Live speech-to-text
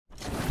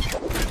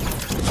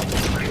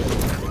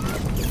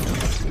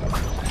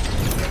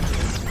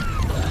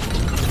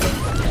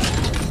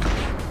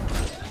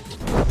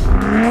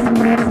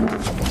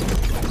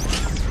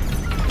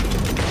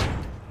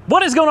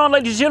is going on,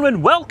 ladies and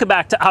gentlemen? Welcome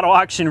back to Auto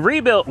Auction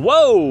Rebuild.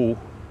 Whoa.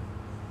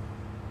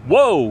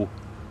 Whoa.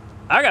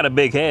 I got a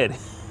big head.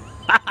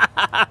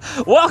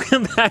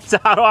 Welcome back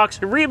to Auto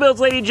Auction Rebuilds,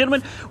 ladies and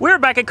gentlemen. We're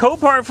back at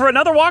Copart for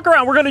another walk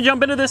around. We're going to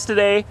jump into this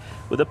today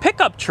with a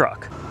pickup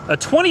truck. A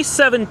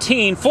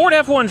 2017 Ford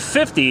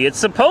F-150. It's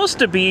supposed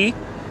to be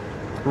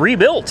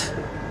rebuilt.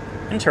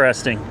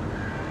 Interesting.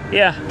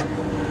 Yeah.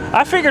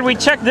 I figured we'd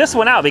check this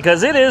one out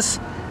because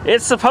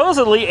it's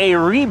supposedly a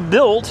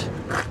rebuilt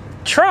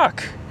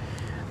truck.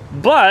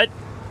 But,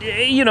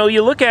 you know,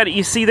 you look at it,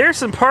 you see there's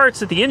some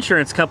parts that the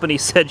insurance company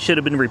said should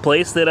have been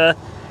replaced that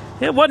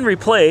it wasn't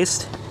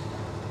replaced.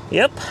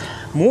 Yep,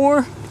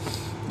 more.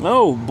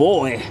 Oh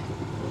boy.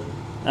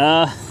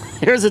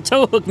 There's a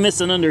tow hook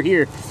missing under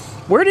here.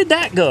 Where did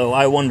that go,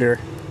 I wonder?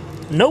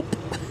 Nope,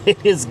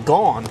 it is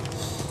gone.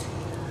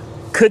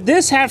 Could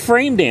this have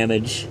frame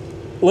damage?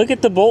 Look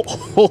at the bolt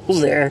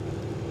holes there.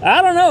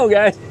 I don't know,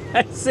 guys.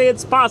 I'd say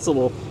it's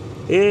possible.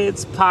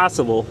 It's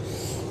possible.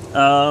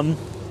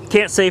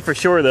 Can't say for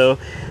sure though.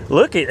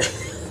 Look at,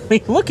 I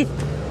mean, look at.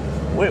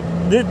 Wait,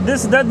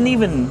 this doesn't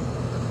even,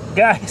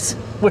 guys.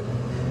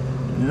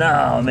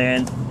 No,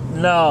 man.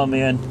 No,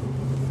 man.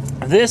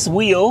 This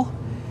wheel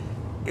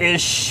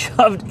is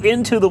shoved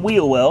into the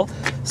wheel well,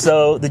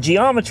 so the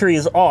geometry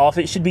is off.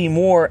 It should be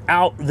more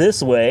out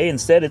this way.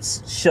 Instead,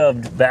 it's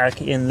shoved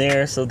back in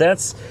there. So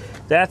that's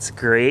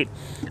great.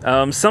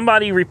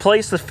 Somebody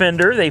replaced the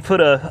fender. They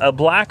put a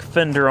black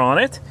fender on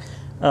it.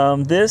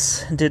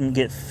 This didn't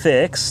get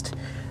fixed,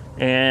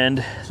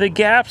 and the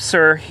gaps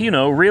are, you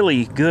know,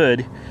 really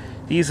good.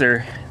 These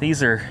are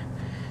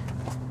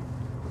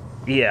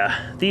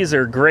yeah, these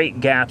are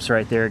great gaps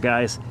right there,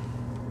 guys.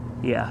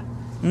 Yeah.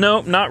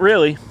 Nope, not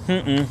really.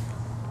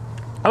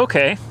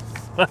 Okay.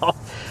 Well,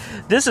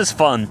 this is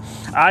fun.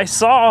 I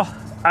saw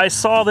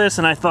this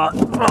and I thought,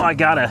 oh, I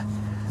gotta.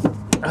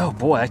 Oh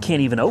boy, I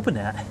can't even open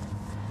that.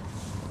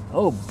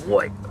 Oh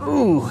boy.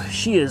 Ooh,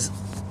 she is.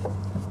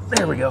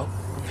 There we go.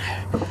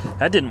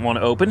 That didn't want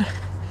to open.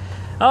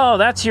 Oh,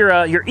 that's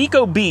your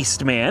Eco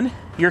Beast, man.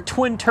 Your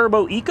twin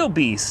turbo Eco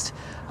Beast.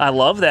 I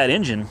love that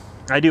engine.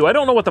 I do. I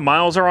don't know what the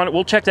miles are on it.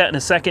 We'll check that in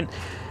a second.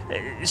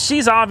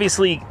 She's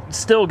obviously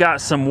still got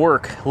some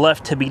work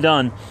left to be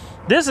done.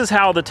 This is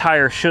how the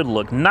tire should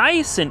look.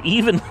 Nice and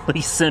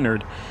evenly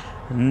centered.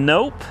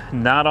 Nope,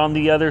 not on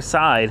the other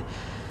side.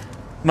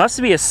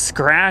 Must be a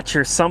scratch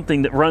or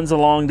something that runs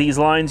along these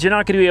lines. You're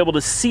not going to be able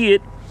to see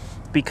it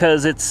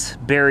because it's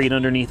buried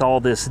underneath all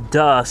this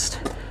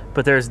dust.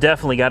 But there's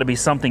definitely got to be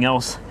something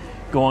else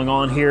going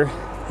on here.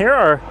 Here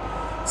are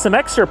some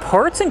extra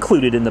parts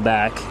included in the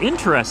back.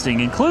 Interesting,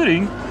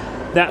 including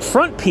that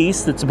front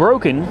piece that's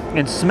broken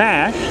and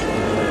smashed,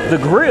 the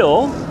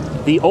grill,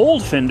 the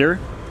old fender.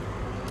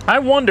 I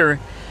wonder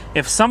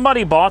if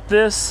somebody bought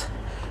this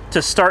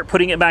to start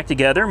putting it back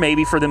together,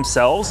 maybe for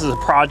themselves as a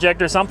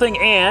project or something.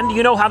 And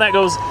you know how that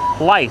goes.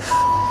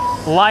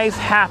 Life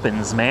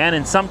happens, man.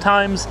 And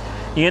sometimes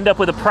you end up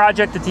with a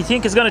project that you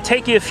think is going to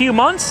take you a few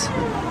months,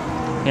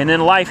 and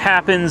then life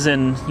happens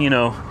and, you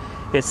know,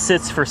 it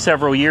sits for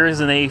several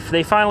years, and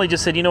they finally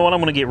just said, you know what, I'm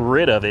going to get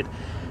rid of it.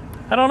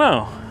 I don't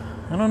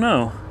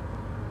know.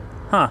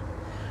 Huh.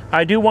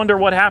 I do wonder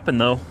what happened,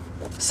 though.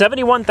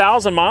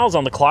 71,000 miles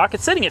on the clock.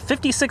 It's sitting at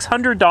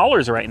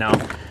 $5,600 right now.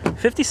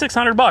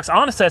 5,600 bucks.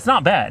 Honestly, that's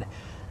not bad.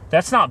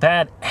 That's not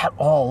bad at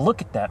all.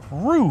 Look at that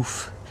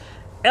roof.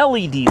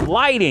 LED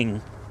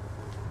lighting.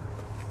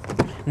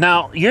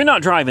 Now, you're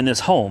not driving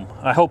this home.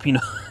 I hope you know.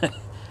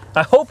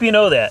 I hope you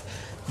know that.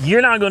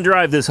 You're not going to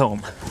drive this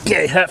home.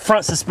 Okay, that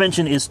front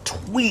suspension is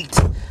tweaked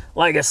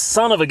like a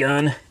son of a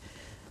gun.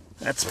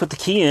 Let's put the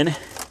key in.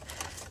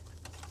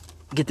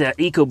 Get that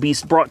Eco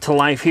Beast brought to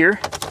life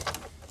here.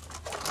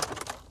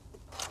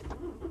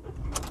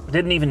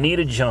 Didn't even need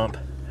a jump.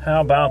 How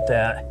about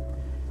that?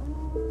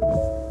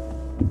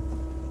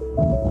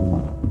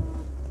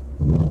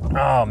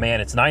 Oh man,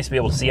 it's nice to be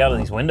able to see out of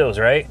these windows,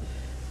 right?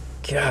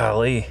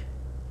 Golly.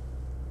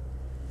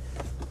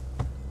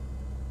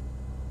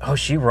 Oh,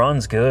 she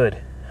runs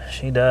good.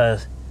 She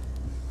does.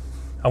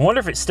 I wonder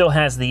if it still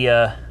has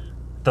the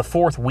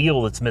fourth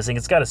wheel that's missing.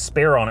 It's got a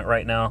spare on it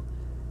right now.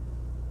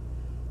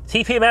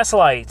 TPMS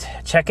light,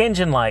 check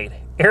engine light,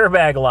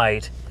 airbag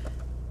light.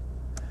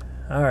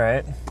 All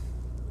right.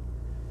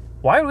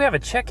 Why do we have a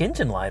check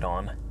engine light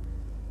on?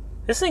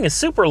 This thing is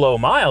super low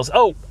miles.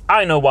 Oh,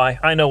 I know why.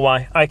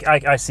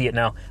 I see it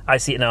now. I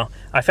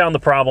found the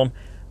problem.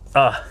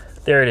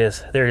 There it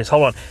is.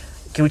 Hold on.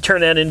 Can we turn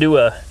that into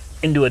a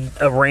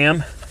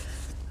Ram?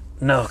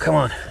 No, come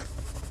on.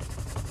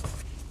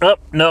 Oh,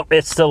 no,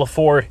 it's still a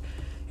Ford,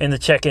 and the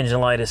check engine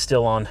light is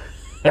still on.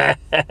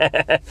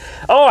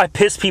 Oh, I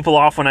piss people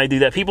off when I do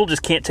that. People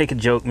just can't take a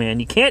joke, man.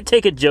 You can't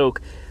take a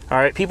joke. All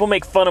right, people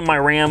make fun of my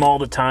Ram all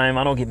the time.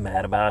 I don't get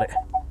mad about it.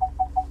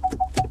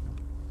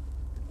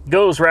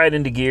 Goes right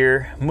into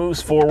gear,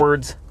 moves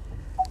forwards,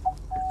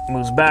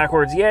 moves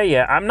backwards.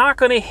 Yeah, I'm not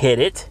going to hit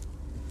it.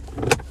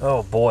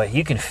 Oh, boy,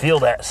 you can feel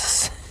that.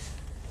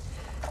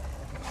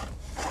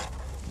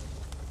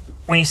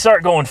 when you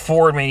start going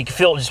forward, man, you can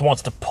feel it just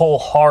wants to pull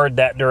hard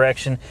that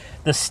direction.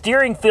 The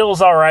steering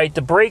feels all right.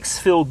 The brakes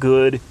feel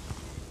good.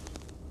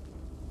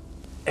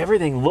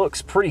 Everything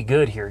looks pretty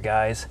good here,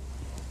 guys.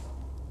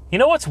 You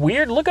know what's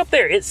weird? Look up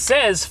there. It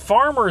says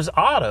Farmer's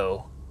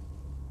Auto.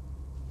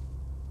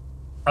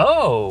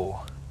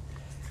 Oh.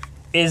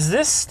 Is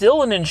this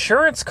still an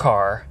insurance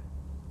car?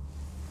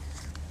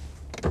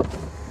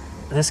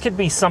 This could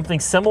be something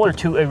similar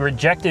to a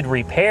rejected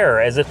repair,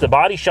 as if the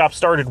body shop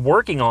started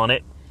working on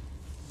it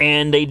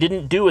and they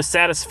didn't do a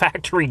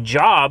satisfactory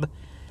job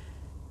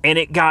and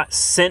it got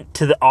sent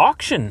to the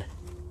auction.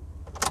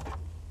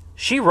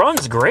 She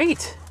runs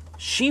great.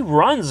 She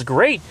runs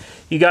great.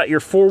 You got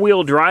your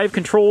four-wheel drive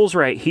controls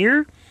right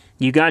here.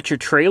 You got your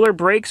trailer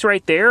brakes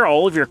right there,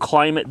 all of your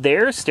climate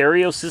there,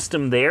 stereo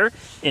system there,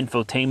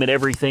 infotainment,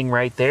 everything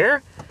right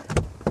there.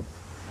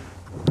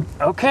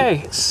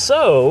 Okay,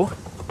 so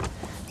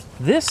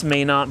this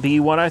may not be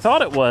what I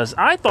thought it was.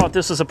 I thought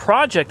this was a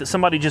project that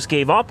somebody just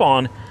gave up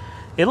on.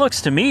 It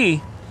looks to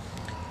me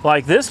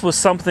like this was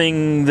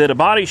something that a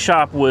body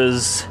shop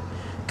was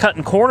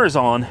cutting corners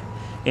on,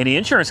 and the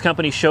insurance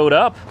company showed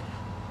up,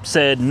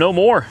 said no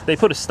more. They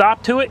put a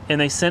stop to it, and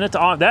they sent it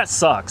to... That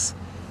sucks.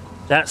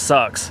 That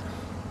sucks.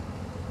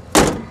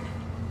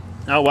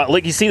 Oh, wow.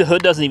 Look, you see the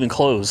hood doesn't even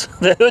close.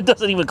 The hood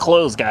doesn't even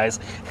close, guys.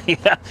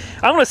 Yeah,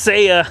 I'm going to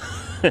say... I'm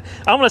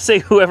going to say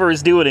whoever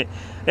is doing it,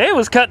 it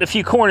was cutting a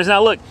few corners.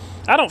 Now, look,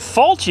 I don't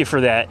fault you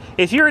for that.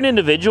 If you're an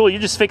individual,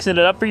 you're just fixing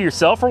it up for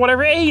yourself or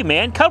whatever, hey,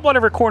 man, cut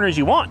whatever corners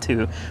you want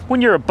to.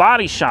 When you're a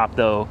body shop,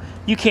 though,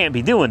 you can't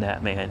be doing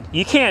that, man.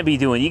 You can't be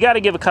doing it. You got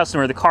to give a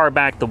customer the car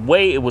back the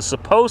way it was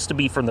supposed to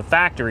be from the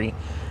factory,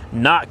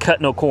 not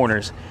cut no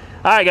corners.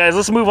 All right, guys,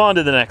 let's move on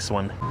to the next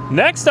one.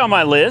 Next on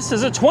my list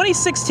is a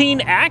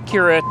 2016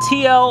 Acura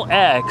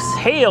TLX,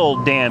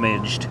 hail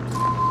damaged.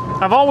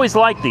 I've always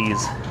liked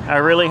these. I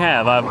really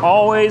have. I've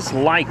always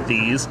liked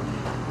these.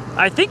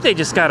 I think they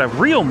just got a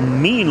real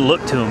mean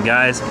look to them,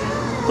 guys.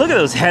 Look at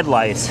those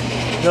headlights.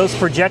 Those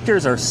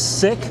projectors are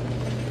sick.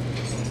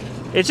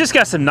 It's just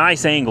got some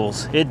nice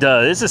angles. It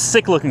does. It's a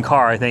sick looking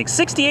car, I think.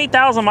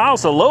 68,000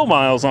 miles, so low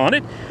miles on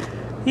it.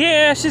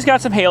 Yeah, she's got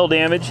some hail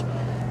damage.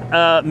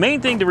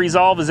 Main thing to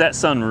resolve is that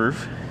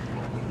sunroof.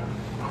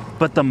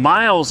 But the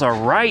miles are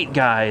right,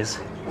 guys.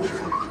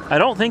 I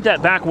don't think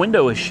that back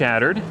window is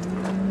shattered.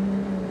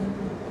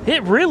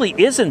 It really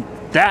isn't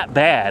that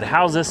bad.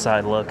 How's this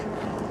side look?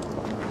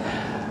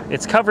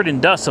 It's covered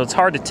in dust, so it's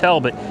hard to tell,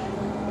 but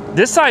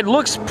this side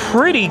looks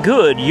pretty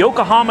good.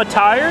 Yokohama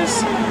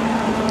tires.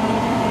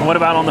 What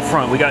about on the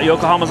front? We got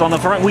Yokohamas on the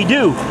front? We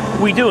do.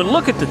 We do. And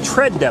look at the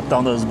tread depth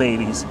on those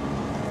babies.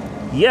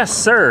 Yes,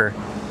 sir.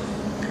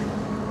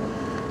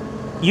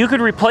 You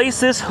could replace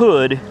this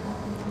hood,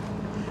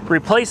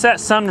 replace that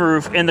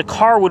sunroof, and the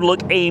car would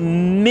look a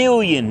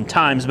million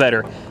times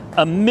better.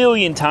 A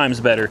million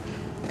times better.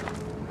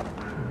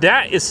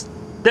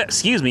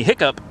 Excuse me,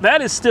 hiccup.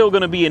 That is still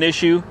going to be an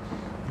issue.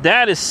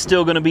 That is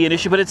still going to be an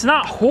issue, but it's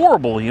not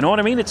horrible, you know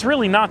what I mean? It's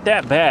really not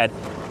that bad.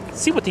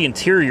 Let's see what the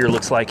interior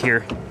looks like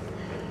here.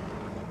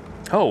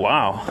 Oh,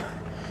 wow.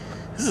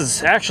 This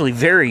is actually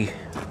very,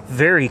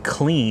 very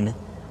clean.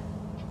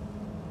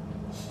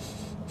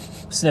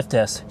 Sniff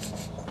test.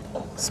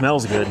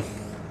 Smells good.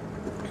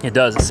 It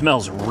does. It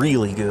smells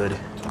really good.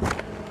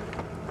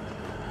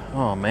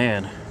 Oh,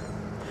 man.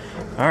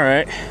 All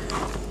right.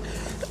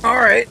 All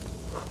right.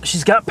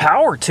 She's got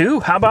power, too.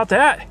 How about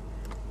that?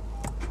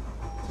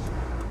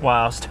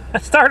 Wow,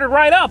 started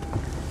right up.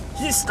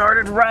 She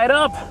started right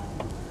up.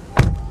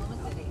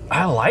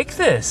 I like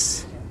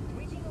this.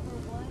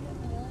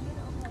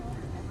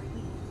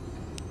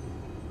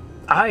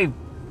 I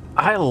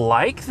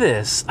like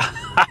this.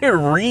 I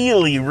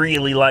really,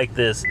 really like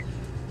this.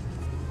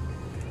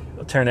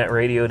 I'll turn that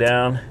radio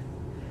down.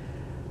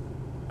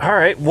 All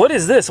right, what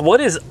is this?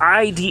 What is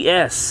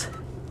IDS?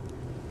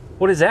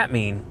 What does that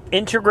mean?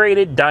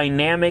 Integrated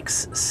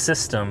Dynamics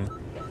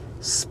System.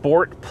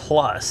 Sport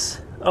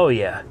Plus. Oh,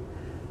 yeah.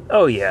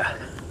 Oh, yeah.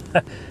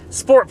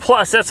 Sport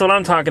Plus, that's what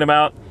I'm talking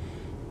about.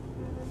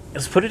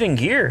 Let's put it in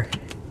gear.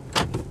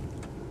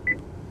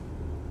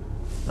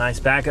 Nice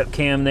backup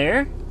cam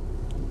there.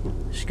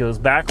 She goes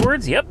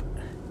backwards. Yep.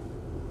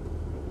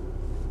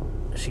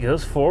 She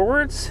goes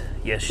forwards.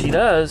 Yes, she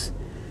does.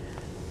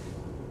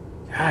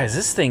 Guys,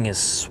 this thing is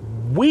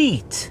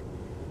sweet.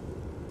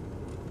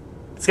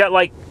 It's got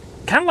like,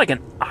 kind of like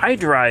an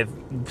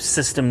iDrive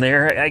system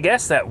there. I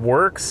guess that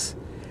works.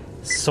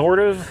 Sort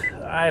of.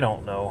 I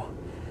don't know.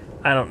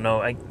 I don't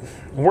know. It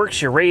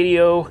works your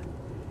radio.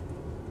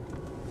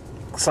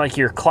 Looks like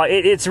your...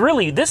 It's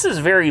really... This is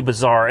very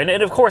bizarre. And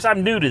of course,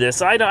 I'm new to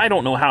this. I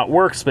don't know how it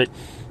works, but...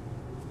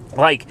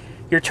 Like,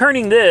 you're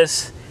turning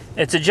this.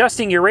 It's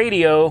adjusting your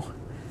radio.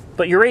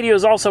 But your radio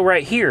is also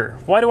right here.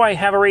 Why do I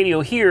have a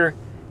radio here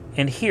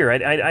and here?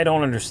 I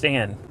don't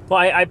understand. Well,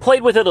 I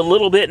played with it a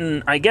little bit,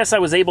 and I guess I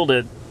was able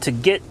to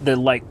get the,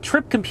 like,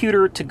 trip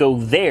computer to go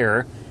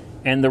there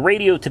and the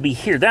radio to be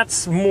here.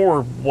 That's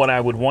more what I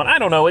would want. I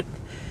don't know. It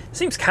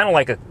seems kind of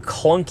like a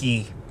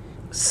clunky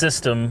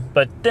system,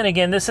 but then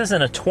again, this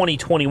isn't a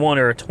 2021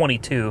 or a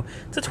 22.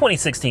 It's a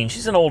 2016.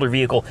 She's an older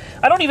vehicle.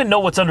 I don't even know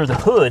what's under the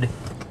hood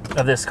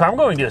of this car. I'm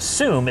going to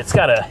assume it's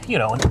got a, you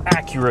know, an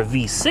Acura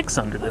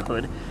V6 under the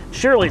hood.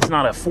 Surely it's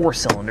not a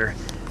 4-cylinder.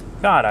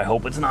 God, I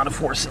hope it's not a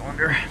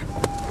 4-cylinder.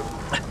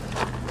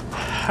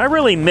 I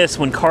really miss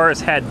when cars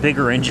had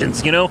bigger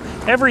engines, you know?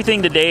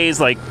 Everything today is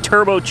like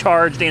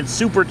turbocharged and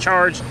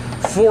supercharged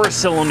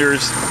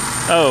 4-cylinders.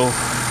 Oh,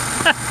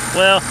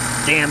 well,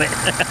 damn it.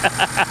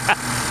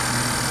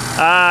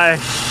 I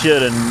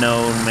should have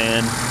known,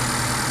 man.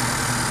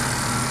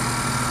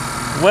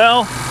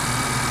 Well,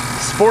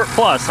 Sport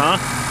Plus, huh?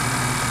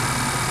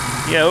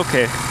 Yeah,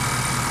 okay.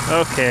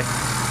 Okay.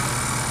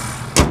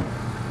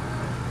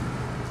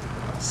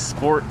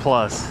 Sport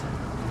Plus.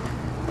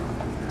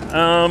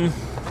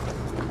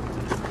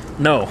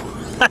 No.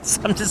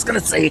 I'm just gonna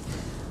say,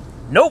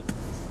 nope.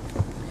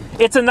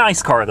 It's a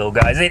nice car though,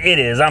 guys. It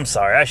is. I'm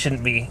sorry. I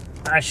shouldn't be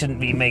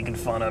making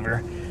fun of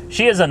her.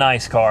 She is a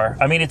nice car.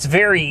 I mean, it's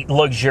very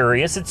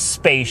luxurious. It's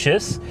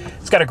spacious.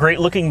 It's got a great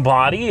looking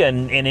body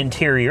and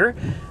interior.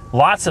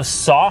 Lots of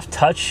soft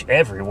touch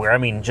everywhere. I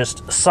mean,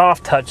 just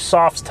soft touch,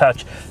 soft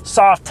touch,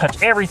 soft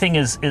touch. Everything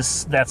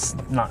is that's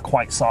not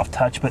quite soft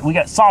touch, but we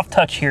got soft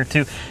touch here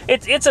too.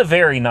 It's a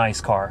very nice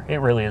car. It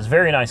really is.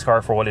 Very nice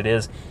car for what it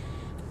is.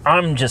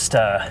 I'm just,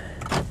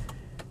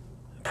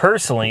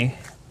 personally,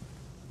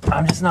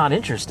 I'm just not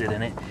interested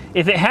in it.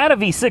 If it had a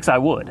V6, I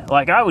would.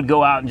 Like, I would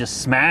go out and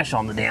just smash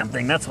on the damn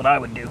thing. That's what I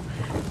would do.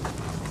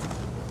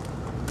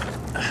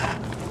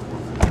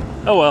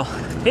 Oh well,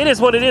 it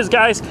is what it is,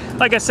 guys.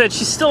 Like I said,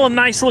 she's still a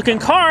nice looking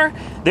car.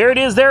 There it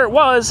is, there it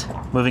was.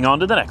 Moving on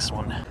to the next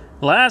one.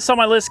 Last on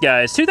my list,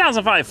 guys,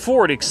 2005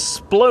 Ford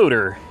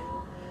Exploder.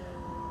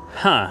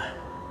 Huh.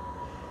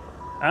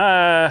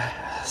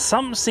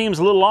 Something seems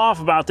a little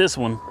off about this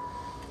one.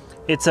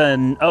 It's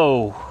an,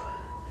 oh,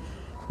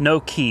 no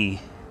key.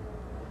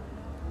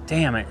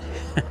 Damn it.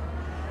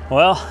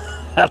 Well,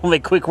 that'll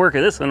make quick work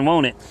of this one,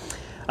 won't it?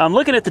 I'm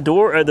looking at the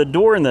door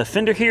and the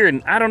fender here,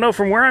 and I don't know,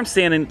 from where I'm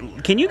standing,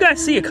 can you guys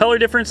see a color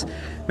difference?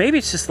 Maybe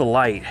it's just the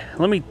light.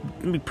 Let me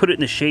put it in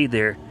the shade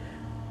there.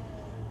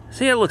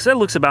 See, that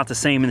looks about the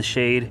same in the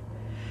shade.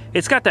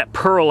 It's got that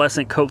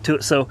pearlescent coat to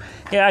it, so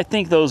yeah, I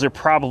think those are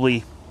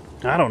probably,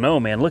 I don't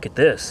know, man. Look at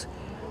this.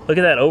 Look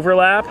at that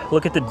overlap.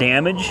 Look at the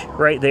damage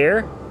right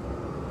there.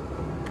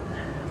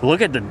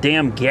 Look at the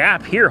damn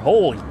gap here.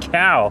 Holy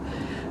cow.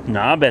 No,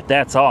 I bet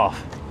that's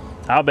off.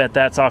 I'll bet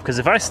that's off, because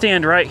if I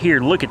stand right here,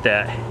 look at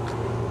that.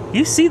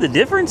 You see the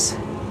difference?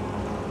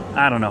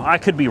 I don't know. I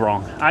could be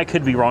wrong. I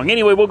could be wrong.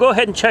 Anyway, we'll go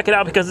ahead and check it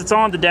out because it's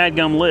on the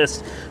dadgum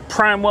list.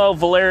 Primewell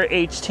Valera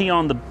HT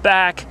on the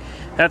back.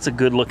 That's a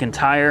good looking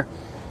tire.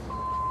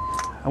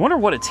 I wonder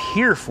what it's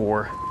here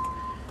for.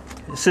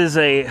 This is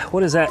a,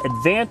 what is that?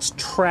 Advanced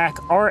Track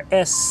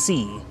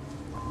RSC.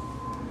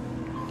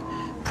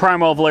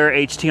 Primewell Valera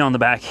HT on the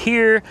back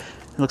here.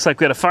 It looks like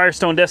we got a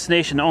Firestone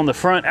Destination on the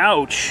front.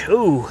 Ouch.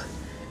 Ooh.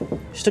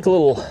 Just took a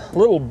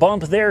little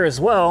bump there as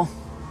well.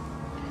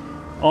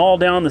 All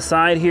down the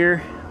side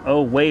here.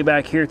 Oh, way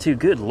back here too.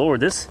 Good Lord,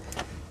 this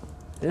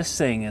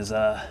thing is,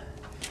 I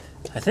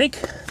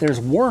think there's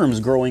worms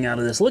growing out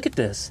of this. Look at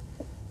this.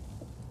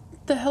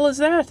 What the hell is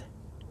that?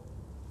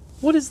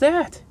 What is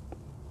that?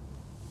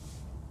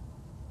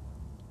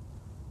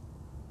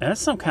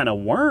 That's some kind of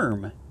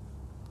worm.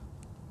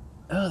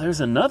 Oh, there's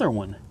another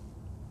one.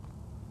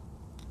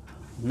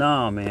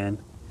 Nah, man.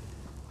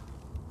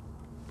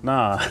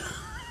 Nah.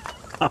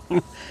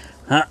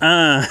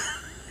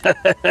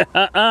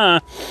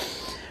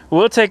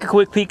 We'll take a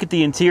quick peek at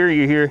the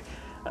interior here.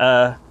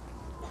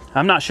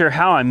 I'm not sure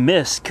how I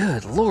missed.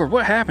 Good Lord,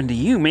 what happened to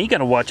you, man? You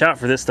gotta watch out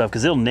for this stuff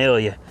because it'll nail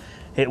you.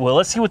 It will.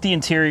 Let's see what the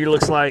interior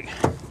looks like.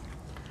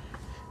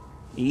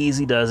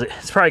 Easy does it.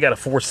 It's probably got a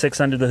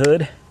 4.6 under the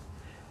hood.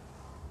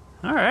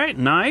 All right,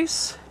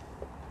 nice.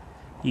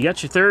 You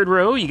got your third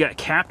row. You got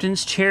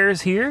captain's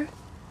chairs here.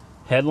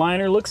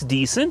 Headliner looks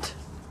decent.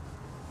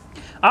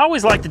 I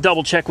always like to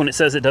double check when it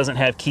says it doesn't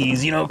have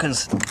keys, you know,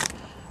 because,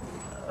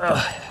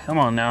 come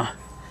on now.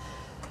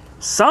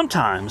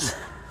 Sometimes,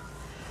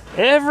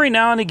 every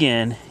now and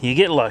again, you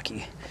get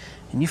lucky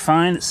and you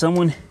find that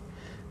someone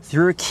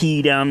threw a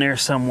key down there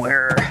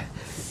somewhere.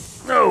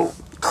 Oh,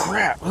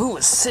 crap. Who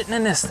was sitting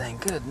in this thing?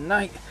 Good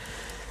night.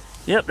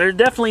 Yep, there's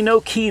definitely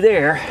no key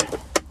there.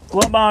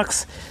 Glove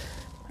box.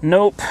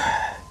 Nope.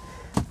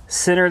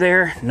 Center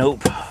there.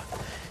 Nope.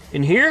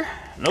 In here?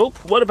 Nope.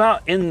 What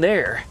about in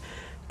there?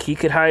 Key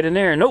could hide in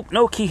there. Nope,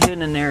 no key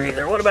hidden in there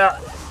either. What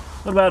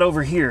about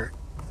over here?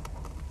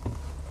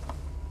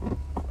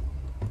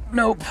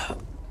 Nope.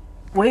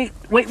 Wait.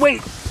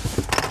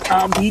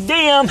 I'll be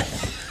damned.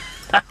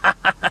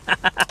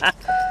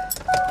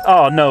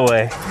 Oh, no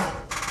way.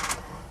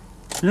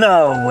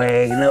 No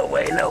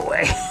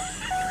way.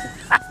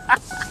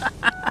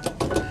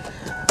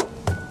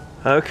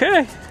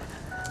 Okay.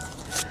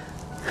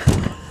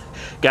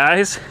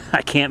 Guys,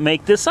 I can't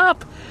make this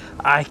up.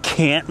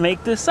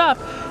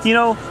 You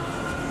know,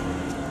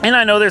 and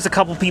I know there's a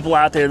couple people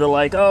out there that are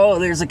like, oh,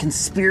 there's a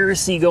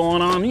conspiracy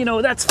going on. You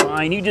know, that's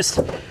fine. You just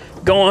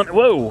go on,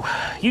 whoa,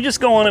 you just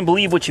go on and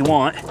believe what you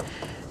want.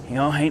 You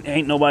know,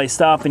 ain't nobody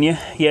stopping you.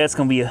 Yeah, it's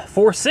gonna be a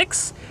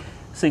 4.6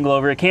 single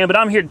overhead cam, but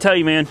I'm here to tell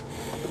you, man,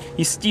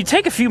 you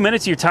take a few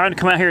minutes of your time to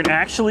come out here and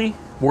actually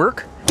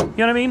work. You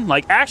know what I mean?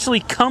 Like, actually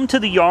come to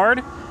the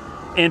yard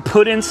and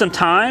put in some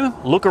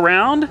time, look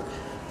around.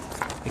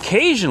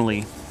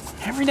 Occasionally,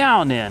 every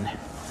now and then,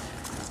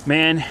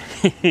 man,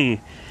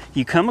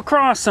 you come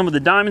across some of the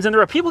diamonds in the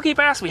rough. People keep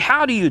asking me,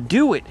 how do you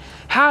do it?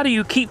 How do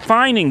you keep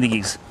finding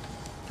these?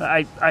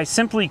 I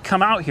simply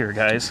come out here,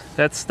 guys.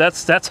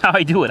 That's how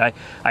I do it.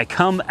 I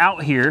come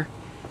out here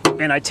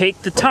and I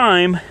take the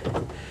time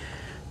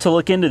to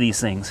look into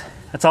these things.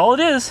 That's all it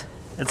is.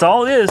 That's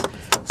all it is.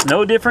 It's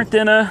no different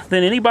than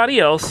anybody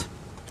else.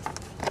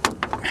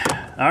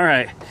 All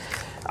right.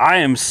 I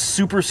am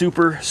super,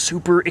 super,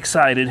 super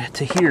excited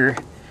to hear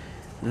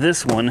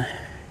this one.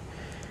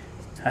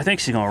 I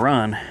think she's gonna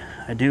run.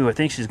 I do. I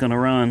think she's gonna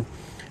run.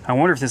 I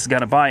wonder if this has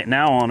got a buy it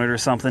now on it or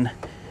something.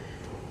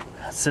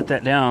 Let's sit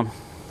that down.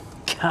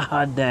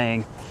 God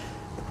dang.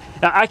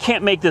 Now, I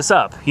can't make this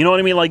up. You know what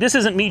I mean? Like, this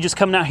isn't me just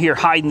coming out here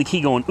hiding the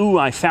key going, ooh,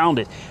 I found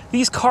it.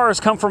 These cars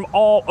come from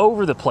all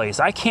over the place.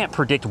 I can't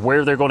predict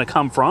where they're going to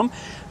come from.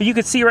 But you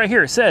can see right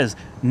here, it says,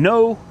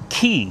 no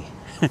key.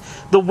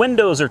 The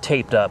windows are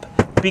taped up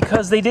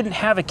because they didn't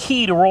have a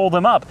key to roll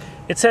them up.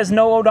 It says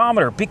no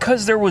odometer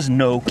because there was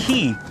no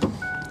key.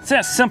 It's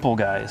that simple,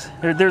 guys.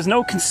 There's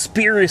no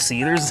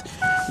conspiracy. There's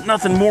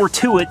nothing more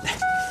to it.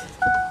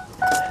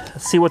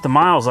 Let's see what the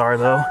miles are,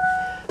 though.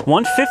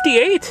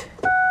 158.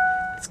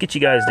 Let's get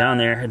you guys down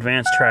there.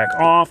 Advanced track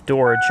off,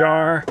 door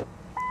ajar.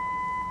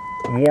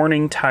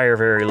 Warning, tire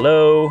very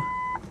low.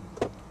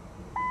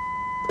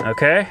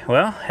 Okay,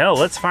 well, hell,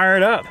 let's fire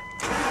it up.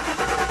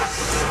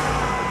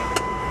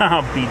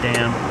 I'll be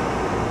damned.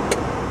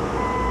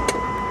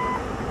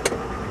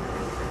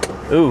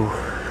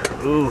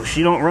 Ooh,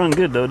 she don't run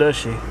good though, does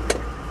she?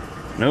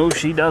 No,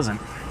 she doesn't.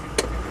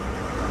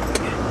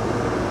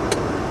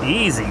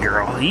 Easy,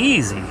 girl,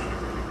 easy.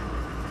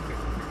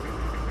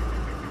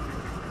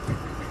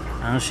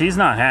 No, she's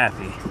not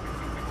happy.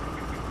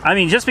 I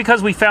mean, just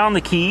because we found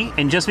the key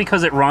and just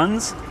because it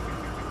runs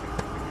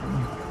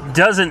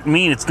doesn't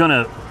mean it's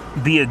gonna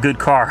be a good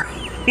car.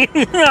 You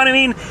know what I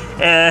mean?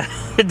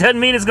 It doesn't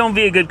mean it's gonna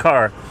be a good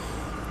car.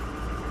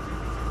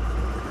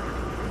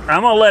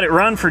 I'm gonna let it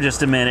run for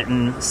just a minute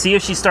and see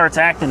if she starts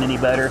acting any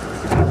better.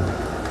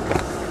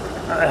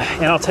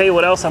 And I'll tell you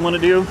what else I'm gonna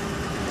do,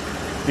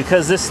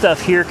 because this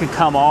stuff here can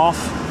come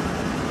off.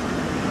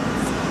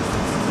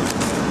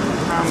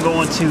 I'm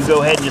going to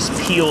go ahead and just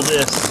peel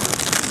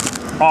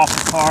this off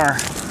the car,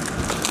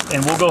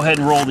 and we'll go ahead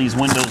and roll these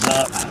windows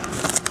up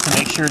to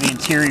make sure the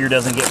interior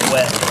doesn't get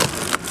wet.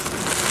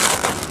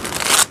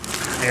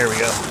 There we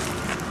go.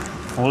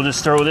 We'll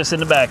just throw this in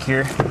the back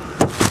here,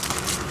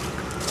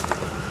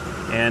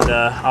 and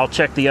I'll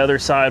check the other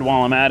side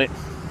while I'm at it.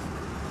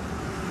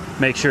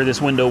 Make sure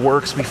this window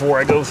works before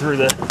I go through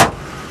the...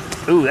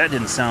 Ooh, that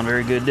didn't sound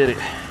very good, did it?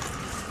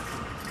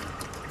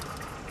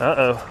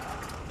 Uh-oh.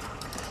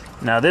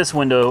 Now this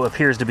window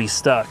appears to be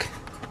stuck.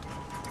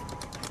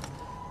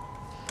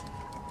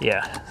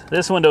 Yeah,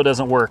 this window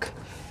doesn't work.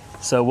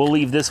 So we'll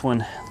leave this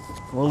one.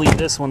 We'll leave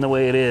this one the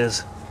way it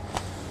is.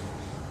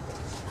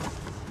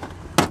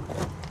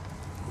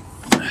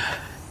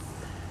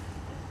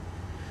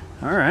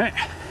 All right.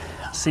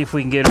 Let's see if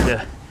we can get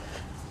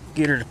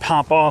her to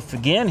pop off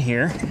again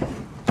here.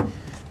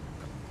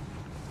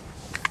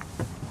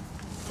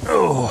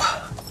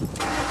 Oh.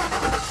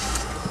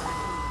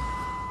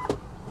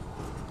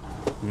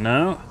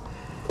 No.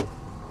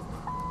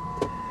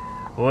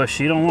 Boy,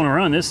 she don't want to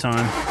run this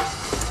time.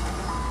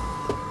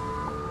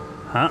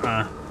 Go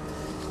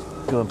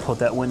ahead and put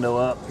that window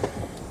up.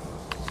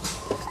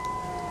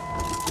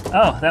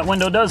 Oh, that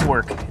window does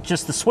work. It's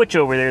just the switch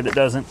over there that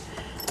doesn't.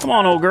 Come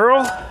on, old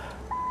girl.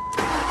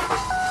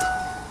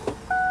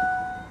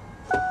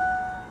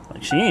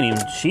 Like she ain't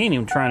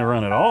even trying to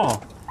run at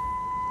all.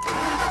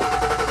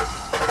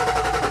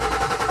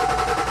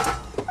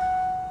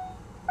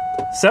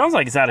 Sounds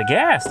like it's out of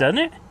gas, doesn't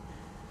it?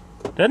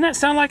 Doesn't that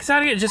sound like it's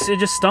out of gas? It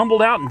just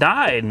stumbled out and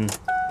died. And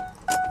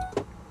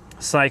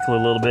cycle a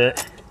little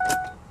bit.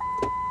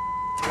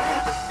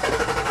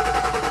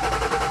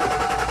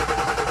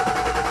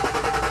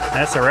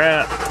 That's a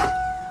wrap.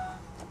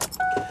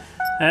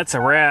 That's a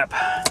wrap.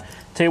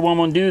 Tell you what I'm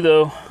gonna do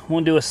though. I'm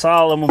gonna do a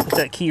solid. I'm gonna put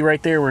that key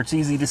right there where it's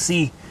easy to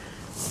see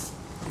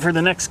for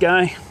the next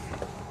guy.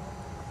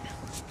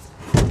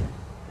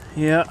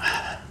 Yeah.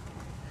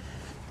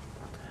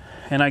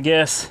 And I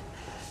guess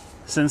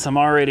since I'm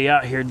already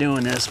out here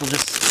doing this, we'll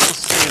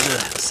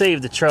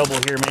save the trouble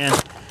here, man.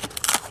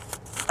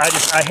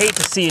 I hate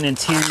to see an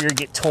interior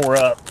get tore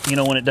up, you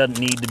know, when it doesn't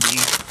need to be.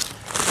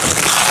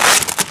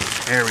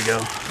 There we go.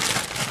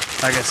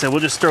 Like I said, we'll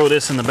just throw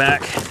this in the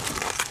back.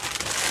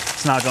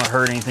 It's not gonna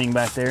hurt anything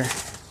back there.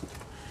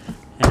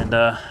 And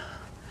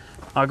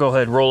I'll go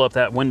ahead and roll up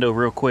that window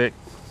real quick.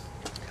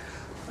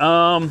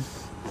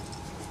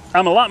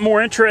 I'm a lot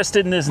more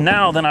interested in this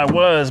now than I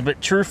was, but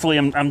truthfully,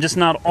 I'm just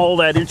not all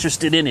that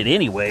interested in it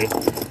anyway.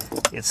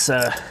 It's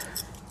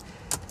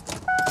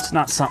It's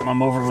not something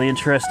I'm overly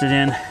interested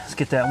in. Let's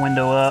get that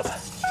window up.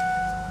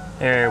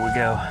 There we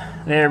go.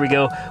 There we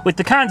go. With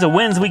the kinds of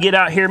winds we get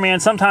out here, man,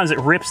 sometimes it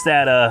rips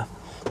that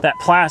that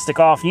plastic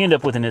off, and you end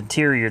up with an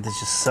interior that's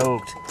just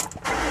soaked.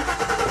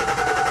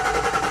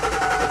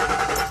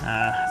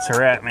 That's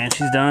her at, man.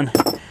 She's done.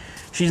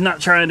 She's not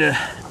trying to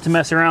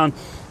mess around.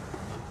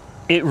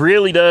 It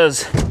really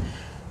does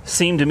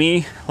seem to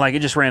me like it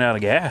just ran out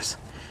of gas.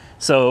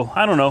 So,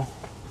 I don't know.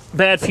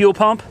 Bad fuel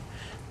pump?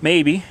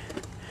 Maybe.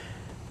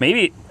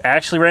 Maybe it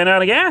actually ran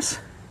out of gas?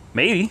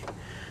 Maybe.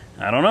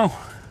 I don't know.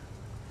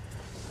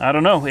 I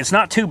don't know. It's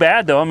not too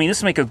bad, though. I mean,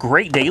 this would make a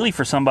great daily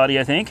for somebody,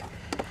 I think.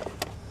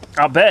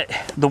 I'll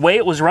bet the way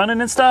it was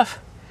running and stuff,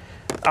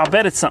 I'll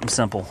bet it's something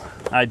simple.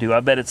 I do. I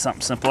bet it's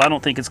something simple. I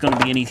don't think it's going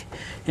to be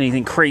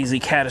anything crazy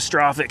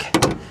catastrophic.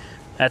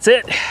 That's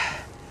it.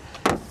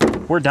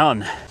 We're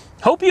done.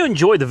 Hope you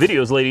enjoyed the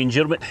videos, ladies and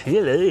gentlemen.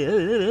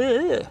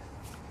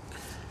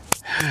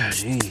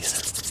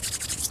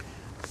 Jeez.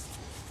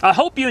 I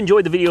hope you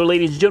enjoyed the video,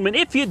 ladies and gentlemen.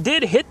 If you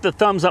did, hit the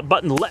thumbs up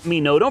button. Let me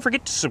know. Don't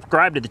forget to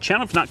subscribe to the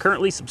channel if not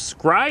currently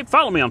subscribed.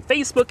 Follow me on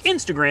Facebook,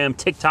 Instagram,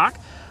 TikTok,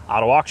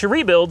 Auto Auction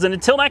Rebuilds. And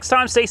until next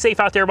time, stay safe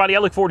out there, everybody. I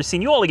look forward to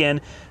seeing you all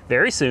again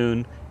very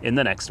soon in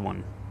the next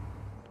one.